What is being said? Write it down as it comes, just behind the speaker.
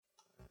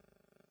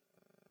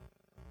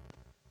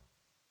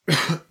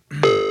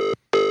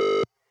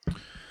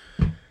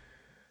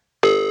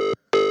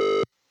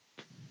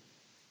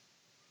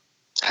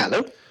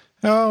Hello.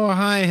 Oh,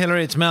 hi,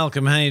 Hillary. It's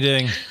Malcolm. How you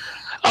doing?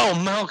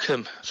 Oh,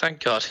 Malcolm.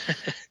 Thank God.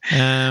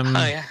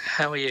 Hi.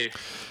 How are you?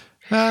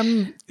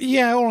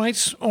 Yeah, all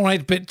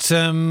right. Bit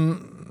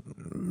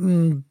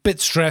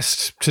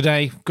stressed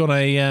today. Got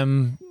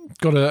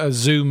a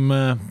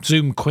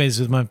Zoom quiz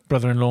with my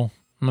brother-in-law,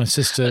 and my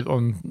sister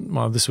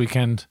this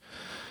weekend,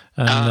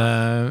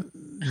 and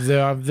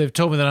they've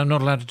told me that I'm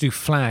not allowed to do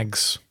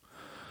flags.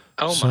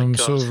 Oh so my I'm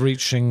God. sort of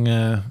reaching.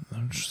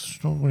 I'm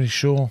just not really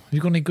sure. Have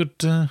you got any good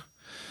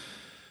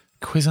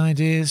quiz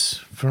ideas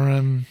for?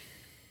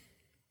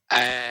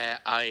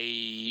 I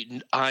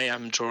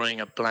am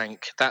drawing a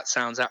blank. That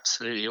sounds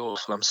absolutely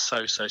awful. I'm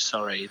so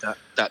sorry.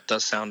 That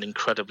does sound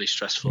incredibly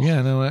stressful.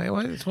 Yeah, no,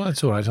 it's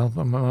all right. I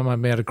might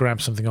be able to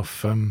grab something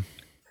off the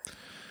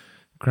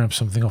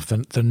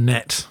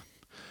net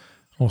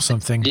or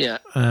something. Yeah.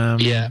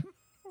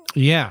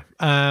 Yeah.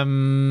 There are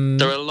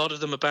a lot of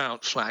them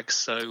about flags,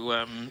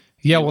 so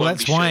yeah. Well,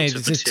 that's why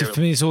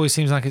for me it always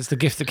seems like it's the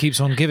gift that keeps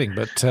on giving.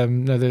 But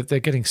no, they're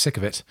getting sick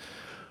of it.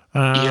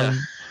 Yeah.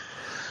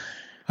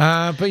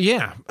 But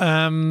yeah.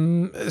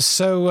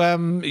 So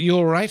you're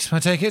all right, I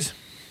take it.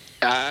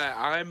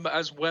 I'm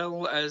as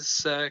well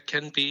as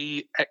can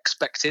be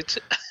expected.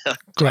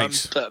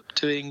 Great.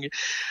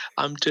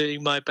 I'm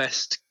doing my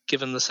best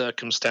given the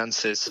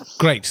circumstances.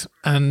 Great.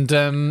 And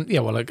yeah,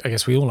 well, I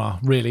guess we all are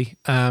really.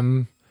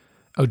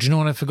 Oh, do you know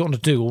what I've forgotten to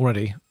do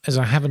already? As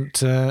I haven't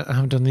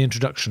done the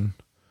introduction.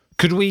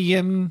 Could we?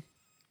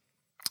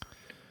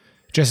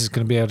 Jess is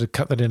going to be able to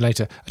cut that in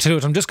later. I tell you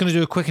what, I'm just going to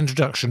do a quick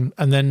introduction,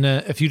 and then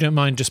if you don't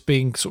mind, just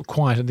being sort of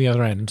quiet at the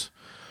other end,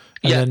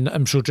 and then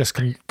I'm sure Jess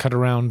can cut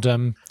around.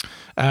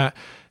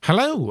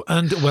 Hello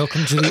and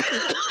welcome to the.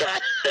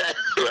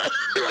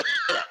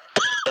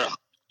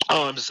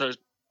 Oh, I'm so.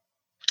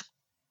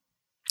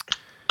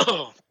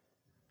 Oh,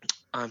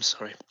 I'm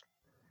sorry.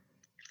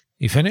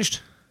 You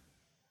finished?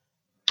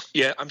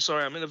 Yeah, I'm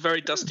sorry. I'm in a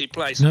very dusty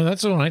place. No,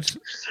 that's all right.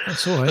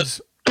 That's all right.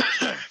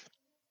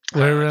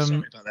 We're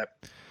sorry about that.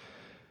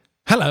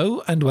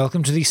 Hello and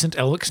welcome to the St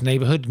Elwick's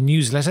Neighbourhood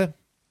Newsletter.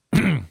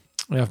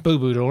 We have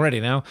boo-booed already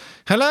now.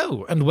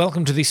 Hello and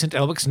welcome to the St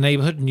Elwick's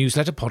Neighbourhood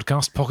Newsletter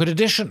Podcast Pocket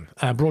Edition,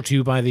 brought to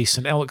you by the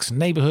St Elwick's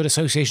Neighbourhood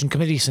Association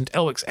Committee, St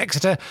Elwick's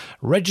Exeter,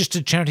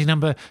 registered charity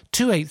number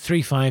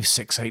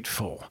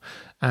 2835684.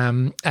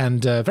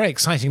 And very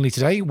excitingly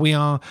today, we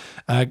are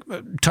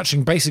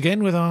touching base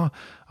again with our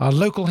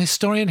local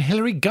historian,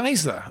 Hilary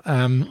Geisler.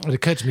 It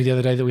occurred to me the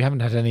other day that we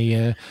haven't had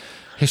any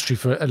history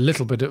for a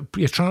little bit.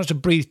 You're trying not to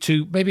breathe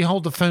too. Maybe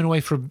hold the phone away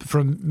for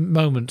a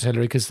moment,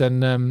 Hilary, because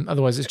then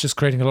otherwise it's just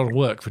creating a lot of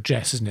work for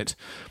Jess, isn't it?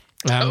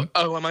 Am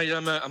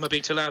I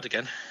being too loud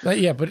again?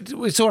 Yeah, but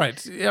it's all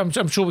right.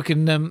 I'm sure we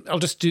can. I'll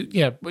just do.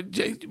 Yeah,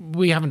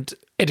 we haven't.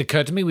 It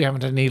occurred to me we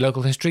haven't had any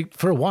local history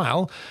for a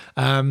while.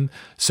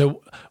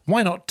 So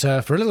why not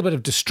for a little bit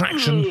of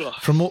distraction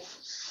from all.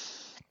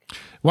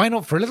 Why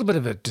not for a little bit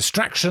of a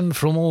distraction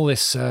from all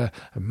this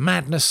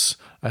madness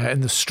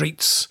in the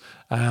streets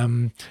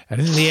and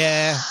in the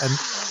air and.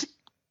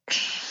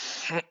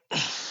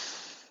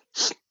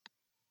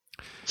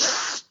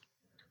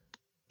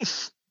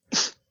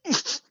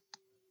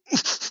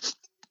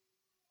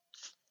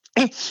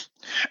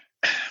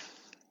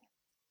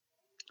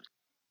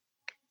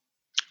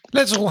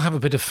 Let's all have a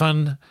bit of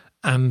fun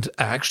and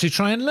actually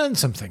try and learn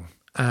something.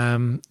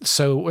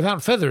 So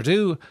without further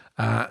ado,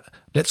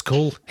 let's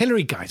call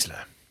Hilary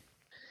Geisler.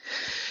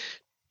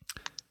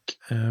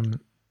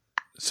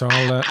 So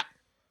I'll...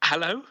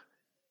 Hello?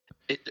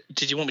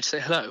 Did you want me to say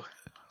hello?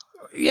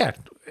 Yeah.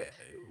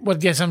 Well,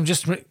 yes, I'm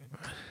just...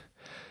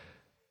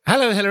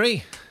 Hello,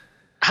 Hilary.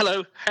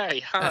 Hello. Hey.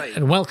 Hi.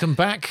 And welcome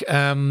back.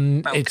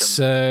 It's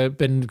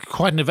been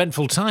quite an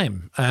eventful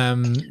time.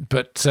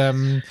 But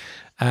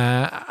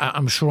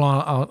I'm sure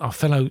our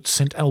fellow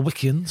St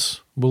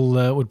Elwickians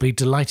would be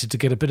delighted to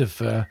get a bit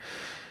of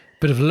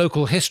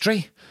local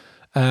history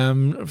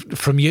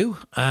from you.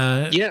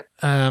 Yeah.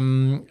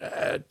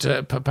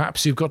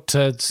 Perhaps you've got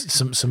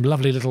some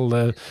lovely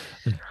little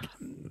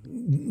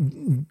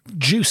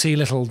juicy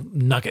little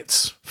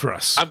nuggets for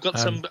us. I've got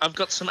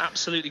some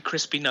absolutely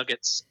crispy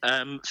nuggets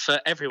for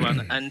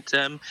everyone,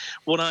 and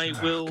what I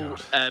will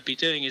be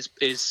doing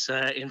is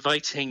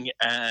inviting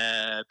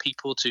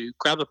people to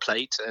grab a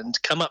plate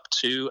and come up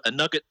to a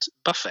nugget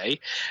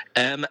buffet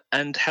and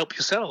help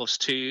yourselves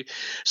to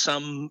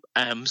some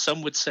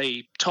would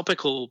say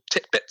topical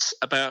tidbits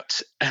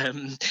about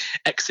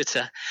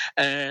Exeter.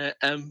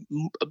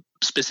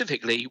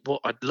 Specifically,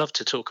 what I'd love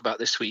to talk about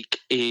this week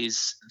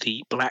is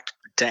the Black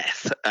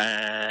Death,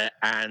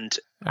 and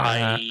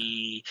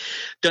I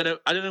don't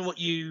know what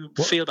you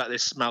feel about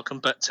this, Malcolm,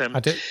 but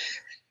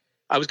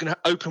I was going to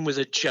open with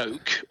a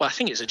joke. Well, I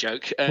think it's a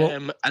joke,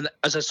 and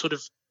as a sort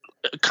of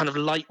kind of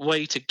light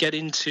way to get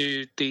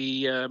into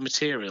the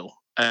material.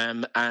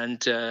 And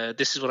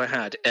this is what I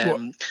had.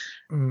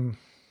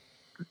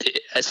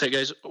 So it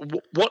goes: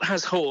 what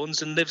has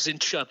horns and lives in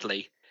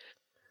Chudley?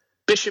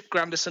 Bishop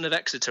Grandison of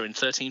Exeter in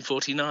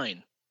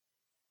 1349.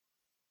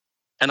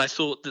 And I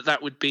thought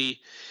that would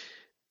be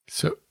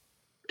so.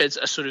 It's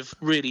a sort of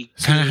really.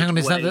 So hang on,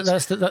 is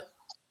that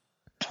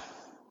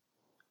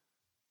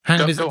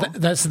Hang on,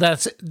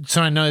 that's.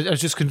 Sorry, no, I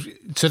was just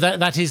confused. So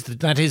that is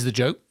the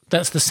joke.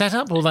 That's the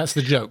setup, or that's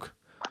the joke?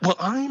 Well,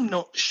 I'm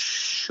not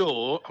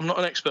sure. I'm not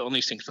an expert on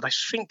these things, but I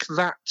think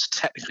that's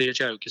technically a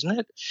joke, isn't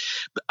it?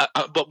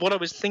 But what I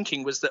was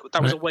thinking was that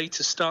was a way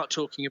to start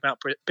talking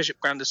about Bishop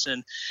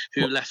Grandison,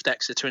 who left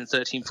Exeter in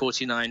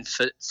 1349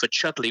 for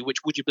Chudley,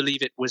 which, would you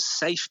believe it, was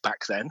safe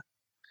back then.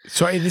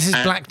 Sorry, this is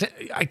Black.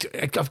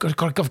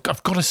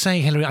 I've got to say,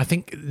 Hilary, I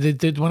think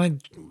the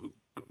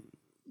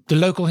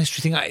local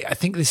history thing. I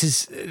think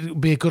this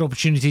would be a good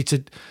opportunity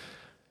to,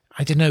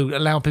 I don't know,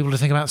 allow people to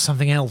think about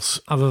something else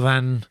other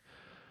than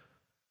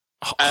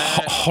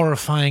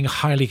horrifying,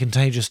 highly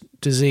contagious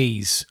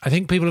disease. I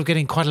think people are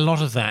getting quite a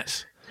lot of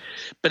that.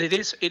 But it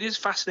is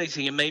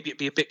fascinating, and maybe it'd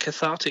be a bit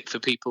cathartic for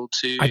people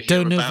to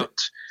hear about.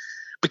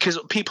 Because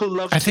people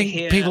love to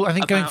hear. I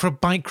think going for a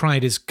bike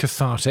ride is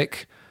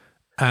cathartic.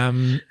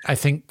 I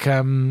think,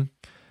 I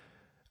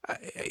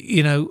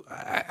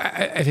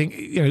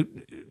think,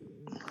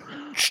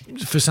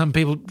 for some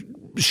people,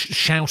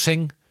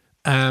 shouting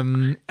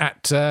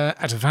at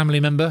a family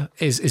member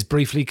is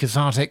briefly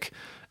cathartic.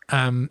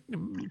 Playing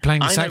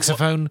the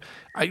saxophone,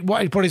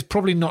 what is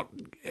probably not.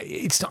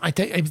 It's not.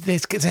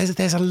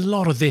 There's a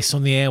lot of this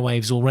on the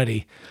airwaves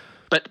already.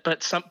 But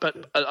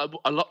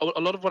a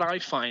lot of what I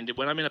find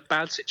when I'm in a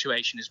bad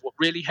situation is what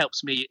really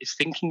helps me is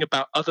thinking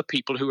about other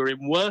people who are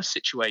in worse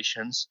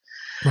situations,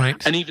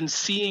 right? And even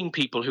seeing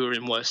people who are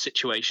in worse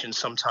situations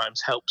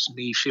sometimes helps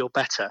me feel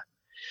better.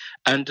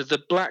 And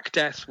the Black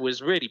Death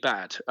was really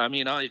bad. I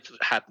mean, I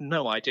had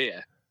no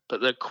idea,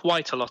 but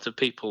quite a lot of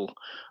people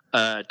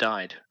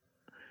died.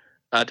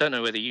 I don't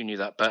know whether you knew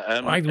that, but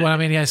I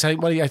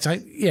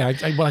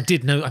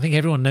did know. I think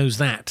everyone knows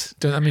that.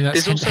 I mean,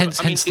 that's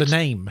hence the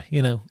name.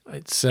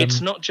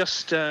 It's not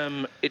just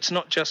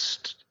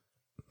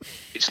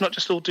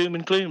all doom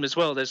and gloom as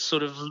well. There's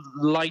sort of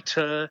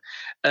lighter.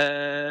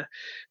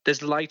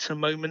 There's lighter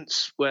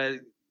moments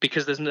where,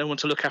 because there's no one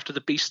to look after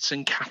the beasts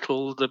and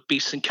cattle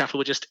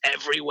were just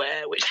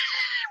everywhere, which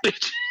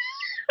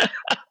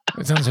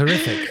it sounds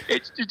horrific.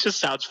 It just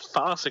sounds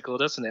farcical,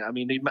 doesn't it? I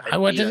mean,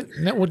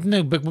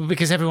 no, but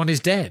because everyone is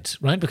dead,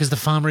 right? Because the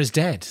farmer is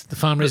dead. The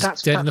farmer is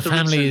dead, and the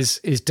family is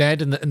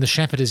dead, and the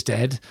shepherd is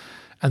dead,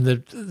 and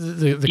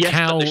the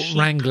cow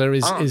wrangler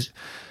is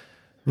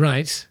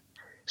right.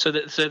 So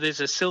there's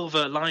a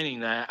silver lining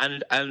there,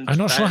 and I'm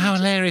not sure how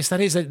hilarious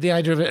that is. The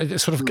idea of a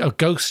sort of a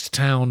ghost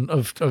town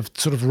of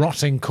sort of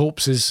rotting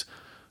corpses,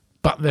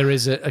 but there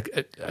is I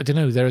don't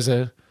know. There is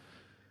a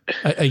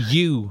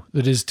ewe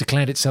that has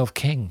declared itself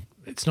king.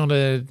 It's not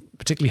a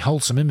particularly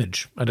wholesome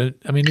image.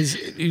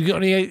 You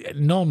got any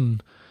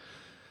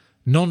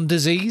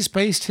non-disease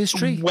based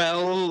history?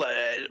 Well,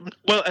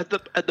 at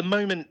the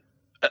moment,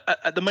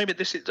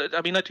 this is.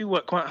 I mean, I do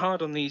work quite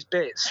hard on these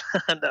bits,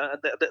 and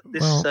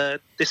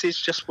this is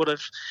just what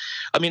I've.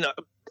 I mean,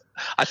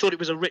 I thought it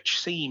was a rich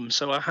seam,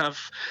 so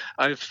I've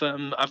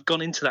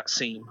gone into that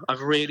seam.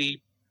 I've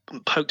really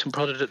poked and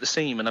prodded at the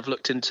seam, and I've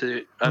looked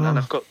into, and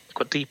I've got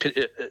deep.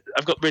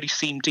 I've got really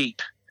seam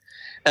deep.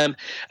 And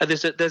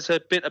there's a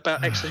bit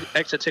about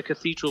Exeter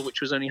Cathedral, which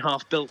was only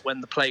half built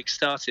when the plague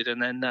started,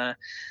 and then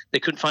they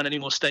couldn't find any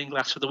more stained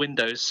glass for the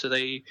windows, so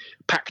they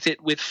packed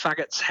it with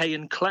faggots, hay,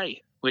 and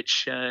clay,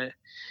 which I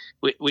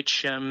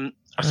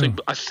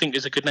think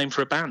is a good name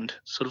for a band,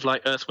 sort of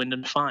like Earth, Wind,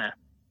 and Fire.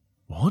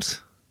 What?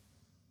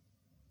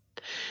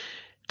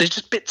 There's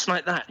just bits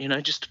like that,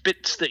 just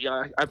bits that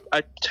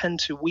I tend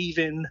to weave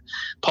in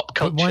pop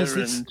culture.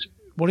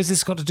 What has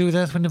this got to do with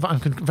Earth, Wind, and Fire? I'm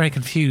very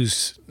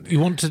confused. You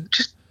want to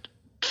just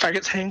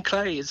faggots, hay, and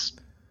clay is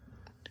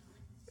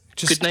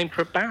just a good name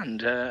for a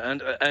band,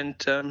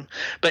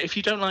 but if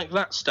you don't like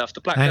that stuff,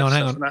 the Black Death stuff.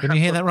 Hang on. Can you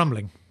hear that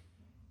rumbling?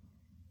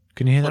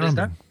 Can you hear that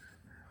rumbling?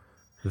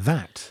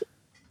 That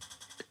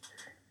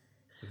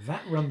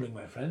rumbling,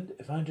 my friend.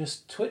 If I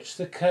just twitch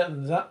the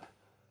curtains up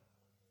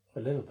a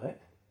little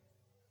bit.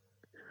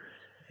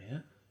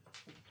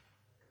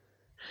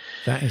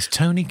 That is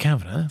Tony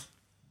Kavanagh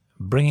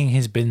bringing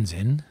his bins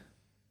in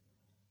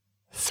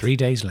 3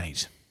 days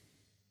late.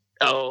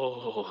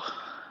 Oh.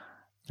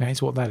 That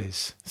is what that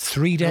is.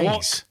 3 days.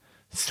 What?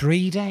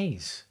 3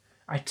 days.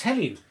 I tell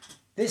you,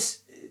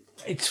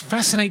 it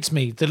fascinates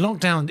me. The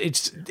lockdown,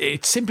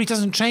 it simply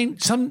doesn't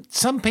change.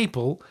 Some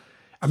people,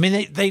 I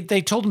mean,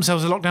 they told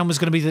themselves the lockdown was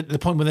going to be the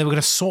point where they were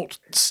going to sort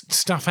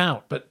stuff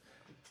out, but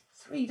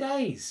 3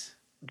 days.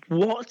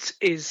 What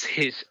is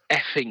his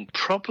effing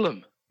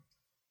problem?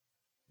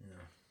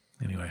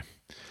 Anyway,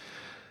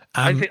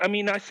 I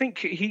think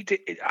he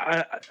did.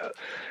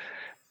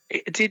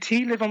 Did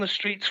he live on the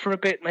streets for a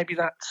bit? Maybe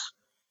that's.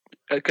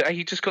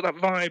 He just got that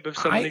vibe of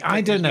someone.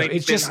 I don't know.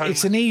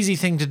 It's an easy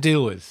thing to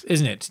deal with,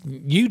 isn't it?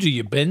 You do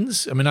your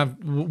bins. I mean,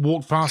 I've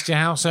walked past your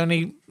house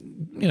only,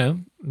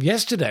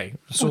 yesterday.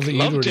 I saw that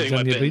you'd already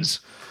done your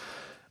bins.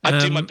 I'd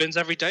do my bins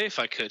every day if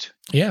I could.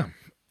 Yeah.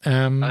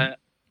 I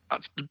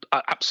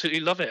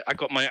absolutely love it. I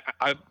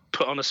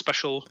put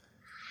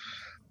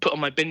on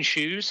my bin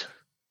shoes.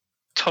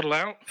 Toddle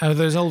out.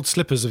 Those old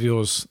slippers of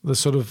yours, the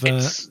sort of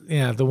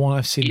the one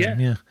I've seen.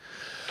 Yeah.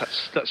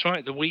 That's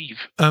right. The weave.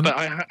 But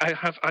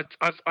I've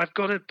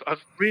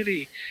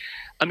really.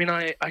 I mean,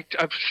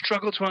 I've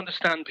struggled to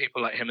understand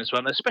people like him as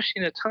well,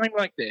 especially in a time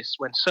like this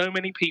when so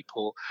many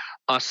people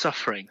are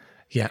suffering.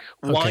 Yeah.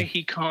 Okay. Why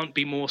he can't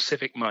be more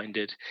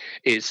civic-minded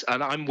is,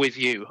 and I'm with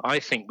you. I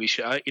think we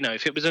should.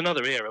 If it was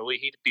another era,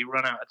 he'd be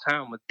run out of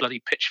town with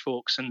bloody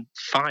pitchforks and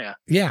fire.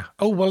 Yeah.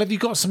 Oh well, have you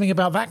got something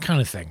about that kind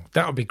of thing?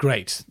 That would be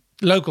great.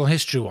 Local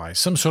history-wise,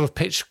 some sort of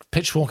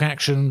pitchfork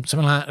action,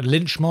 something like a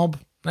lynch mob.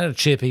 That'll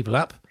cheer people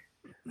up,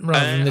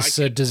 rather than this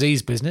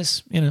disease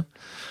business.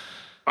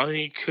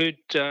 I could.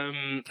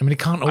 It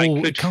can't all.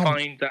 I could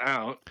find that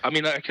out. I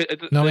mean, I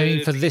could. No, I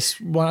mean for this.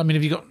 Well, I mean,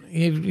 have you got?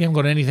 You haven't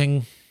got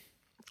anything.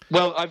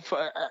 Well, I've.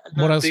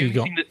 What else have you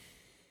got?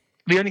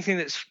 The only thing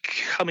that's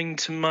coming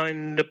to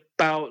mind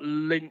about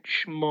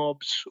lynch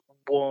mobs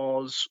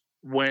was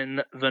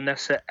when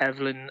Vanessa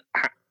Evelyn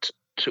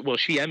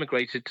she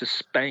emigrated to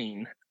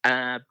Spain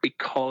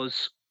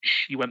because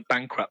she went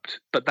bankrupt.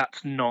 But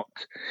that's not.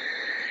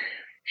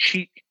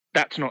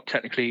 That's not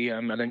technically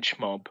a lynch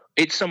mob.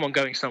 It's someone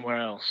going somewhere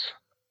else.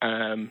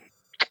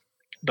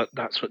 But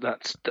that's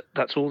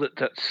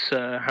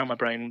how my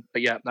brain.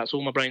 But yeah, that's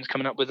all my brain's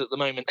coming up with at the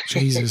moment.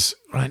 Jesus,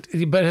 right?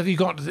 But have you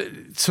got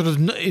sort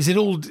of? Is it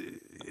all?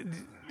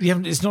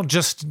 It's not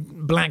just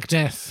Black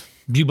Death,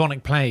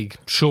 bubonic plague,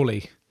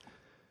 surely.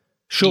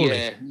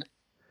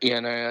 Yeah,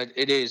 no,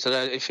 it is.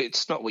 If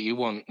it's not what you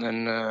want,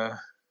 then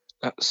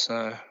that's.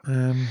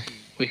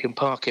 We can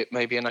park it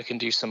maybe, and I can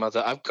do some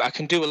other. I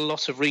can do a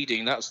lot of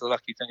reading. That's the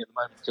lucky thing at the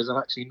moment because I'm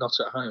actually not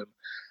at home.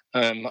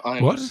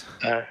 What?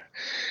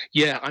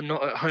 I'm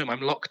not at home.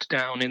 I'm locked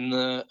down in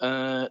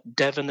the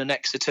Devon and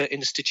Exeter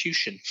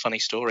Institution. Funny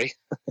story.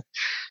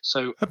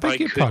 So I beg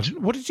your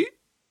pardon. What did you?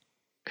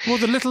 Well,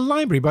 the little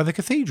library by the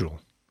cathedral.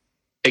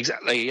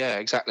 Exactly. Yeah.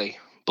 Exactly.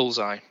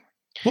 Bullseye.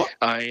 What?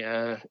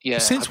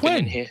 Since I've when?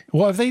 been in here.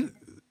 What have they?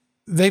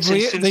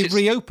 They've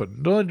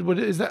reopened. What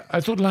is that?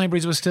 I thought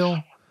libraries were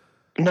still.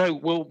 No.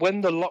 Well, when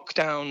the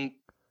lockdown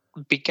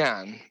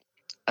began.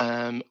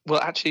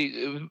 Actually,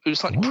 it was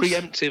slightly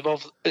preemptive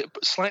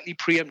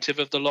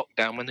of the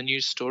lockdown when the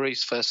news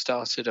stories first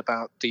started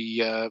about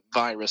the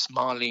virus.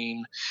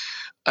 Marlene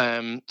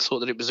thought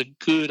that it was a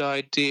good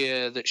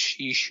idea that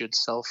she should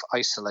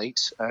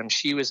self-isolate.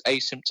 She was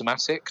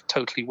asymptomatic,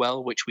 totally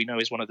well, which we know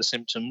is one of the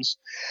symptoms.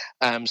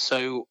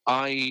 So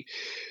I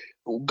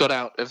got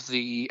out of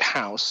the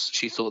house.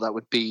 She thought that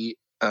would be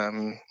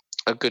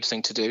a good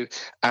thing to do.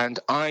 And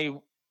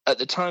at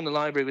the time, the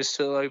library was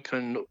still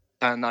open.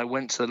 And I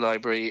went to the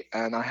library,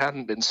 and I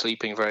hadn't been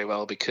sleeping very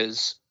well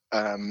because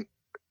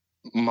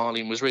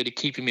Marlene was really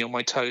keeping me on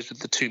my toes with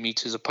the 2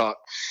 meters apart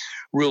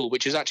rule,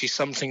 which is actually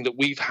something that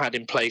we've had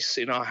in place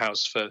in our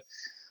house for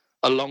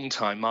a long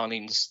time.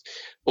 Marlene's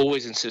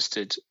always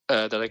insisted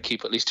that I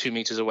keep at least 2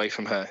 meters away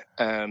from her.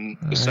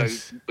 Nice. So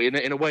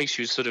in a way,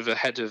 she was sort of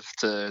ahead of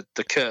the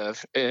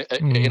curve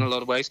in a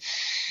lot of ways.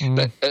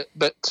 But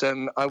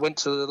I went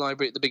to the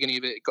library at the beginning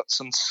of it, got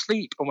some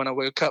sleep, and when I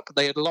woke up,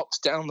 they had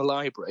locked down the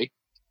library.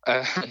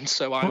 And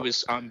so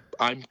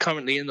I'm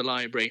currently in the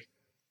library.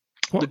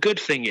 What? The good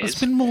thing is, it's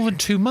been more than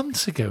 2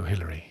 months ago,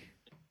 Hilary.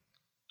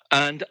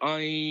 And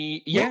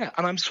and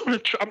I'm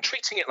I'm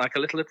treating it like a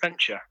little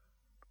adventure.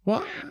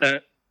 What?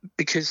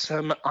 Because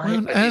why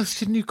on earth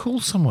didn't you call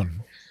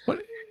someone?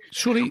 What?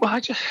 Surely. Well, I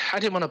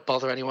didn't want to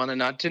bother anyone,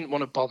 and I didn't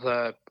want to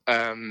bother.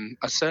 I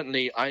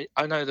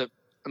know that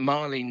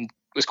Marlene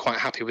was quite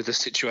happy with the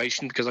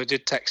situation because I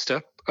did text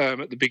her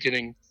at the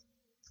beginning.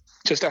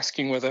 Just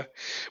asking whether,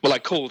 I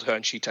called her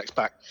and she texted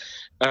back.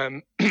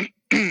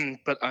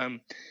 But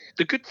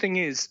the good thing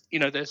is,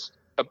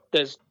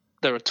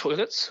 there are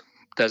toilets,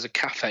 there's a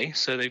cafe,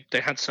 so they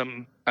had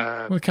some.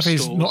 The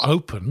cafe's not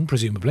open,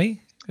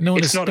 presumably. No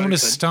one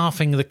is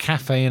staffing the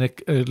cafe in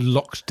a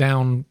locked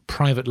down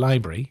private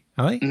library,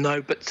 are they?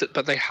 No,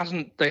 but they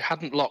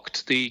hadn't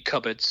locked the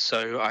cupboards,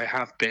 so I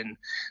have been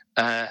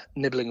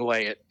nibbling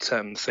away at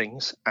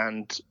things,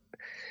 and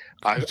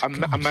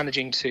I'm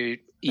managing to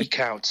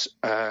eke out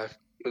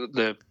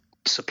the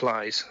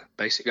supplies.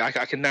 Basically, I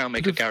can now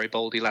make a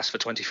Garibaldi last for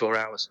 24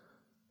 hours,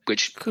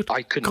 which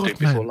I couldn't do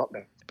before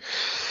lockdown.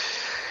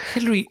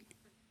 Hilary,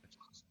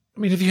 I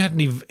mean, have you had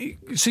any?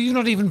 So you've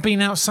not even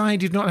been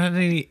outside. You've not had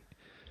any.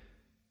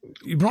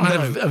 You've not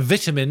had a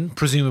vitamin,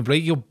 presumably.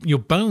 Your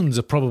bones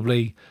are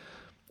probably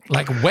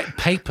like wet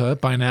paper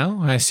by now,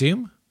 I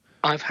assume.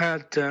 I've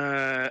had.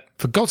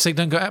 For God's sake,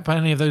 don't go out by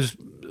any of those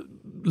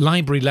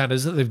library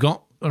ladders that they've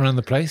got around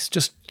the place.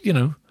 Just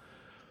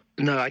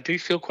No, I do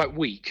feel quite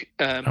weak.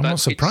 I'm not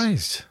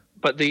surprised.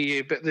 But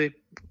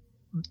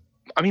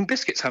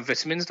biscuits have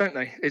vitamins, don't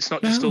they? It's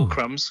not just all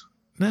crumbs.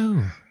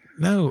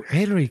 No,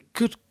 Hilary.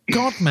 Good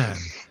God, man!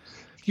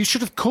 You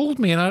should have called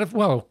me, and I'd have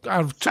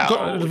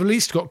at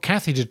least got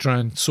Kathy to try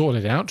and sort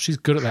it out. She's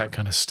good at that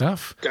kind of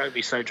stuff. Don't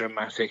be so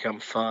dramatic. I'm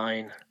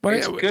fine.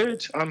 It's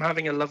good. I'm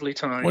having a lovely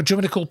time. What do you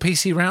want me to call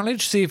PC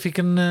Routledge? See if he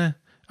can. I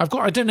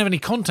don't have any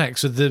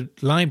contacts with the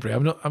library.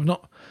 I'm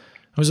not.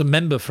 I was a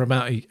member for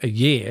about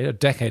a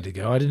decade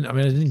ago. I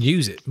didn't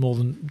use it more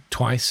than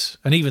twice,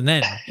 and even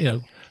then,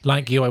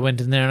 like you, I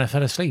went in there and I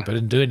fell asleep. I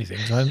didn't do anything,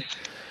 so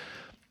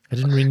I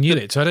didn't renew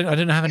it. So I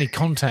don't have any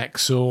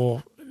contacts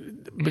or.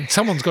 But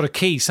someone's got a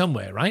key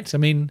somewhere, right? I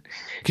mean,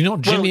 can you not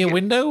jimmy a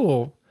window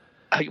or?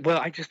 As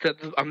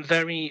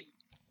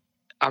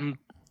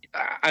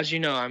you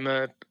know, I'm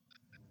a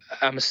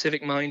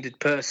civic-minded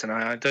person.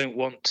 I don't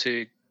want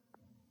to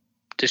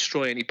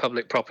destroy any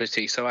public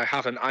property, so I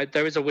haven't.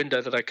 There is a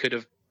window that I could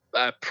have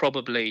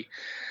probably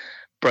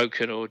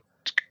broken or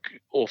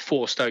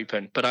forced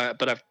open, but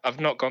I've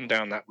not gone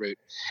down that route.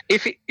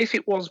 If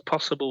it was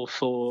possible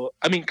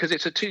because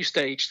it's a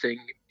 2-stage thing,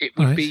 it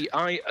would be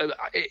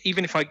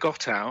even if I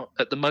got out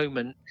at the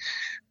moment,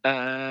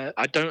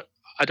 I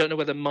don't know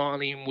whether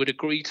Marlene would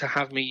agree to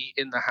have me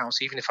in the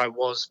house, even if I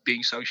was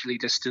being socially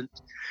distant.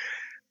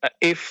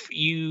 If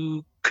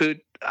we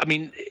could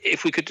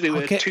do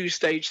a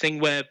 2-stage thing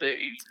where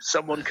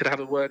someone could have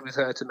a word with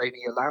her to maybe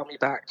allow me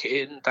back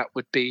in, that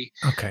would be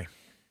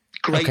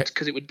great,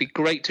 because it would be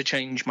great to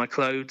change my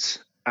clothes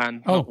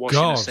and not wash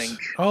in a sink.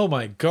 Oh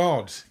my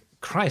God,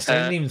 Christ! I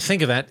didn't even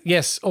think of that.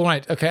 Yes, all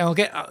right, okay. I'll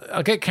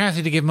get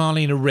Kathy to give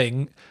Marlene a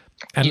ring,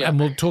 and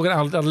we'll talk.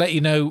 I'll let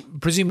you know.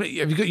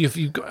 Presumably, I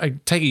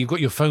take it you've got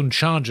your phone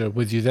charger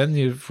with you. Then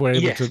if we're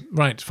able to.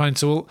 Right, fine.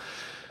 So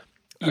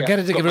I'll get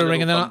her to give her a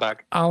ring, and then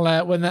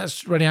I'll when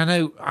that's ready. I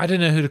don't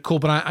know who to call,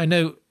 but I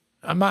know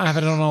I might have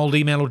it on an old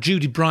email, or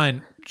Judy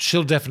Bryant.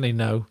 She'll definitely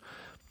know.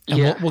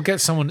 And we'll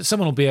get someone.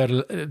 Someone will be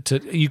able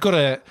to. You've got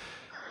to,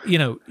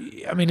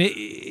 I mean,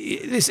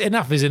 this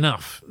enough is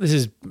enough. This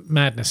is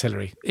madness,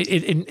 Hillary.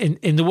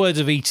 In the words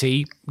of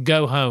E.T.,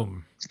 go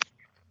home.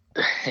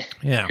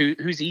 Yeah.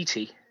 Who's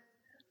E.T.?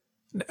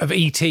 Of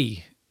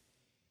E.T.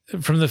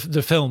 from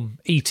the film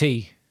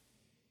E.T.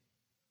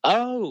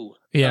 Oh.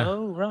 Yeah.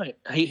 Oh, right.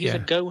 He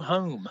said go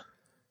home.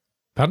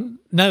 Pardon?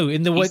 No,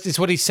 it's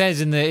what he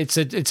says in the. It's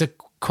a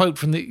quote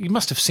from the. You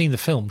must have seen the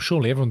film.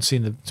 Surely everyone's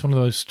seen it's one of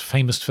the most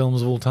famous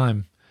films of all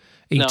time.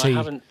 E.T.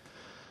 No,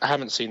 I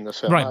haven't seen the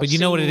film. Right, but you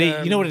know what it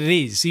is. You know what it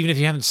is. Even if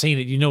you haven't seen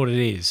it, you know what it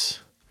is.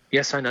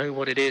 Yes, I know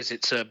what it is.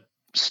 It's a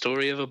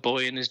story of a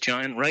boy and his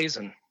giant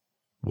raisin.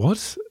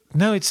 What?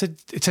 No, it's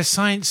a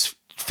science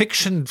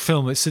fiction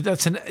film. It's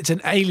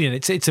an alien.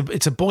 It's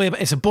a boy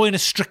and a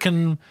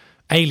stricken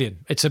alien.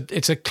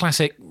 It's a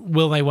classic.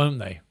 Will they? Won't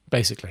they?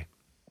 Basically.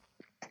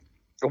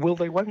 Will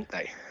they? Won't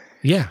they?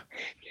 Yeah.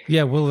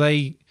 Will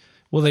they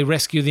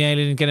rescue the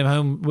alien and get him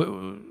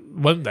home?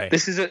 Won't they?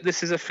 This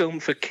is a film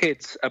for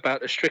kids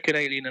about a stricken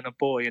alien and a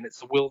boy, and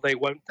it's will they?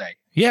 Won't they?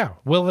 Yeah.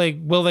 Will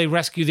they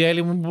rescue the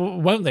alien?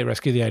 Won't they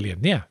rescue the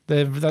alien? Yeah.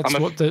 That's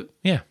what the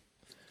yeah.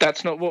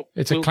 That's not what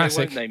it's will a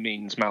classic. They, won't they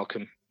means,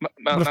 Malcolm.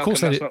 Well, of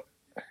course they do.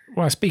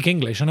 Well, I speak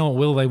English. I know what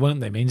will they, won't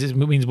they means. It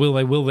means will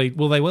they not?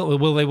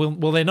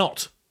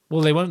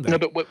 Will they, won't they? No,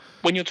 but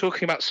when you're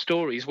talking about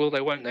stories, will they,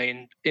 won't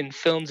they? In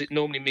films, it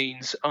normally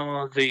means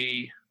are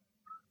the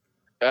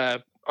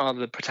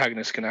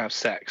protagonists going to have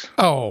sex?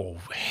 Oh,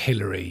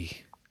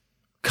 Hillary.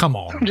 Come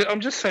on.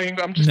 I'm just saying.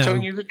 I'm just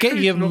telling you the truth.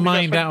 Get your normally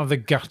mind out of the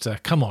gutter.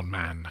 Come on,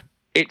 man.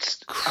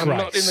 Christ. I'm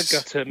not in the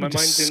gutter. My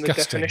mind's in the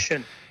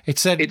definition.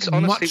 It's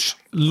honestly, much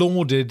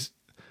lauded,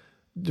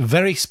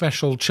 very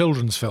special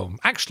children's film.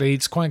 Actually,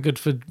 it's quite good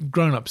for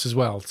grown-ups as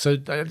well. So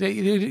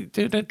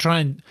don't try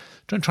and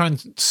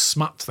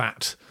smut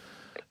that,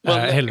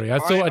 Hillary.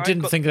 I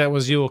didn't think that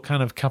was your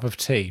kind of cup of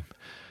tea.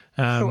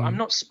 No, I'm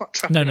not smut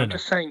trapping. No. I'm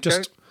just saying.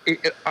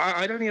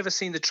 I'd only ever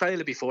seen the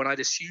trailer before, and I'd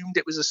assumed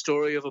it was a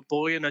story of a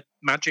boy and a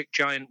magic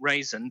giant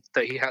raisin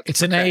that he had.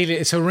 It's an alien.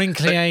 It's a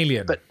wrinkly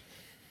alien.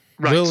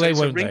 Right, will they?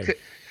 Won't they?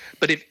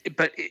 But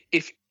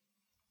if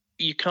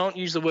you can't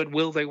use the word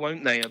will they,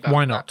 won't they? About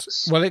why not?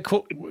 Well,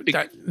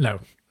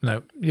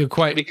 no. You're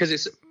quite because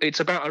it's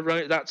about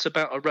that's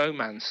about a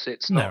romance.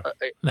 It's not.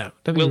 No.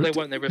 Will they,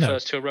 won't they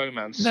refers to a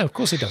romance. No, of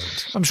course it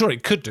doesn't. I'm sure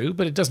it could do,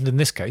 but it doesn't in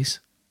this case.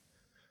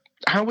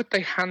 How would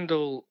they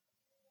handle?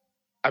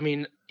 I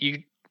mean,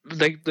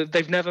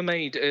 they've never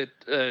made a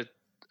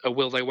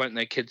will they, won't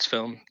they kids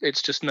film.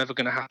 It's just never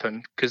going to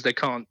happen because they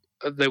can't.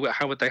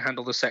 How would they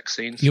handle the sex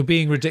scenes? You're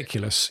being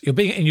ridiculous.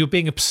 You're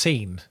being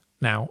obscene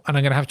now, and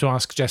I'm going to have to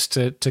ask Jess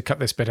to cut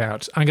this bit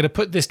out. I'm going to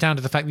put this down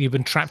to the fact that you've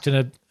been trapped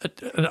in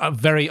a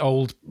very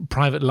old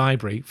private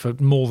library for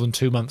more than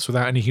 2 months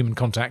without any human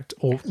contact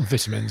or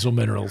vitamins or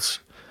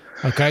minerals.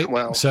 Okay?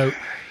 Well...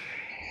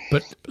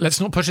 But let's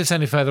not push this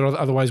any further,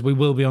 otherwise we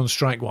will be on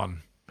strike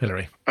one,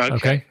 Hillary.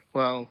 Okay?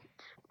 Well...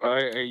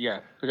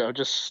 I'll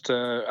just.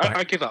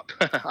 I give up.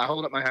 I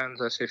hold up my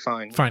hands. I say,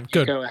 fine. Fine,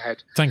 good. Go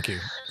ahead. Thank you.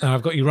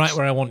 I've got you right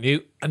where I want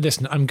you. And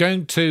listen, I'm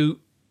going to,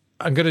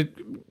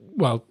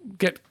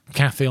 get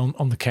Kathy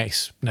on the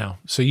case now.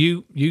 So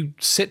you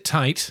sit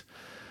tight,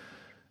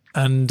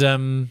 and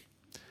I'll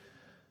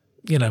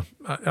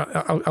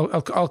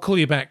call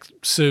you back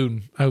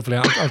soon. Hopefully,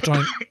 I'll try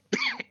and.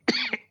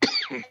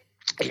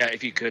 Yeah,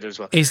 if you could as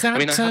well. Is that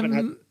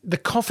the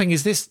coughing?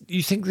 Is this?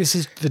 You think this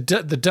is the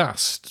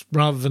dust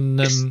rather than?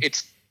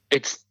 It's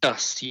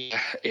dust. Yeah,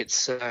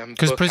 it's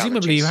because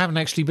presumably you haven't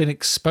actually been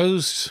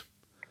exposed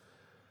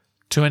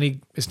to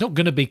any. It's not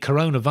going to be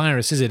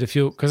coronavirus, is it?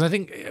 Because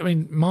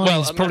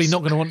mine's probably not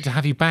going to want to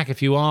have you back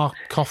if you are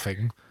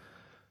coughing.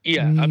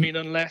 Yeah, I mean,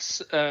 unless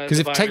because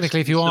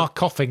if you are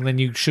coughing, then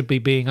you should be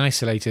being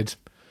isolated.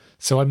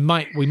 So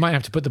we might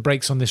have to put the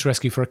brakes on this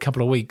rescue for a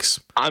couple of weeks.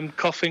 I'm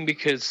coughing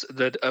because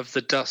of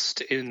the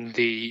dust in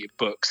the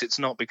books. It's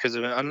not because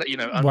of unless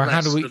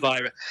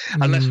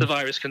the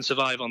virus can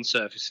survive on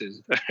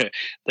surfaces,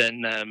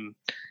 then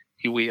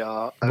we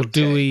are. Okay. Well,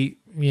 do we?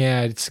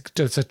 Yeah,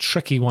 it's a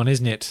tricky one,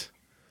 isn't it?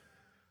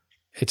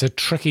 It's a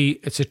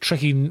tricky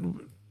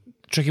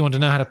one to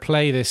know how to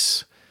play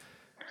this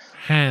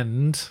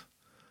hand,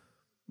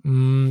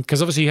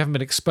 because obviously you haven't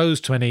been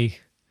exposed to any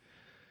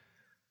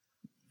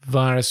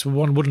virus.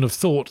 One wouldn't have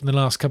thought in the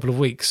last couple of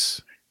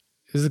weeks.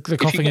 The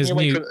coughing is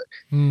new.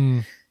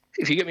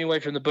 If you get me away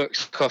from the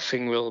books,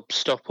 coughing will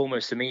stop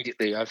almost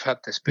immediately. I've had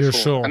this before. You're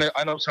sure? And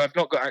also I've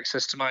not got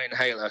access to my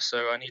inhaler,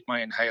 so I need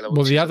my inhaler.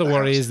 Well, the other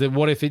worry is that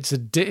what if it's a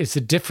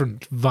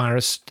different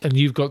virus and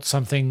you've got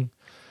something,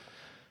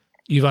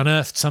 you've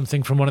unearthed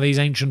something from one of these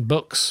ancient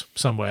books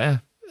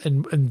somewhere,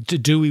 and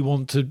do we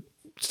want to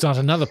start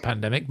another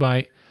pandemic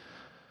by,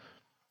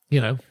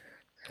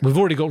 we've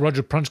already got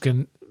Roger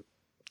Prunchkin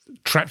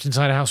trapped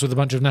inside a house with a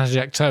bunch of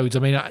Natterjack toads. I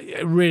mean,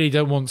 I really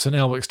don't want St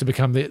Elwick's to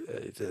become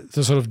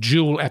the sort of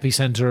dual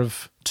epicenter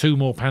of two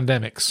more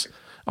pandemics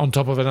on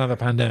top of another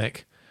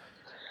pandemic.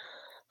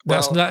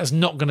 That's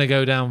not going to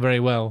go down very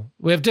well.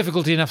 We have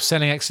difficulty enough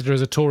selling Exeter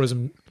as a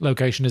tourism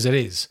location as it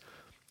is,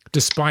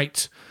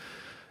 despite,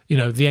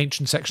 the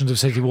ancient sections of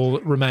City Wall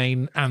that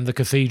remain and the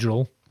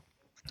cathedral,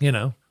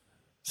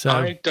 So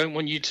I don't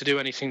want you to do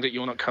anything that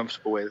you're not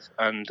comfortable with,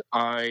 and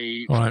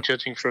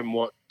judging from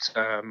what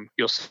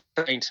you're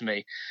saying to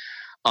me,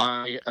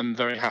 I am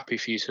very happy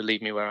for you to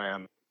leave me where I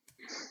am.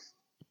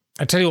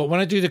 I tell you what, when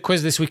I do the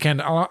quiz this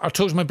weekend, I'll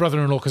talk to my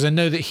brother-in-law because I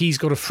know that he's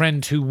got a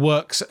friend who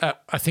works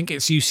at, I think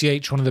it's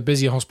UCH, one of the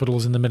busier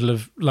hospitals in the middle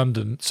of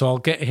London. So I'll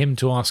get him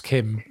to ask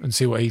him and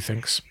see what he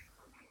thinks.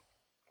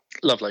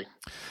 Lovely.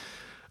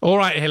 All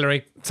right,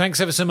 Hilary. Thanks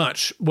ever so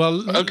much. Well,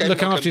 look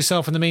after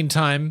yourself in the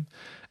meantime.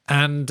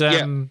 And,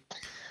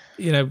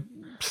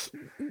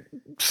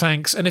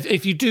 thanks. And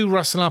if you do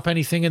rustle up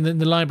anything in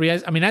the library,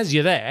 as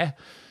you're there,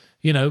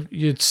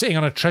 you're sitting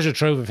on a treasure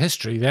trove of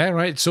history there,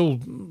 right? It's all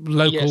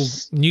local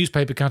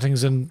newspaper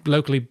cuttings and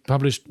locally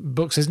published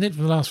books, isn't it,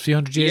 for the last few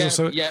hundred years or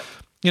so? Yeah.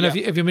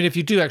 If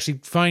you do actually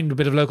find a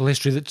bit of local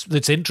history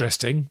that's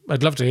interesting,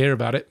 I'd love to hear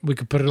about it. We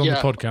could put it on the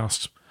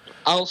podcast.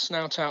 I'll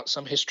snout out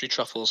some history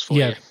truffles for you.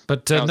 Yeah,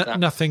 but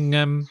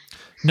nothing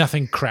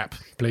crap,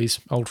 please,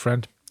 old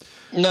friend.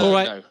 No, all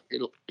right.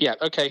 No.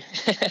 Okay.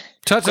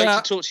 Ta-ta. Great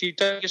to talk to you.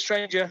 Don't be a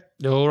stranger.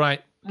 All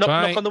right.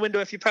 Knock on the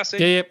window if you're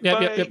passing. Yep.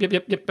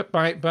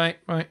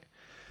 Bye.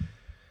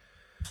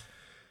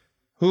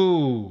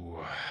 Ooh.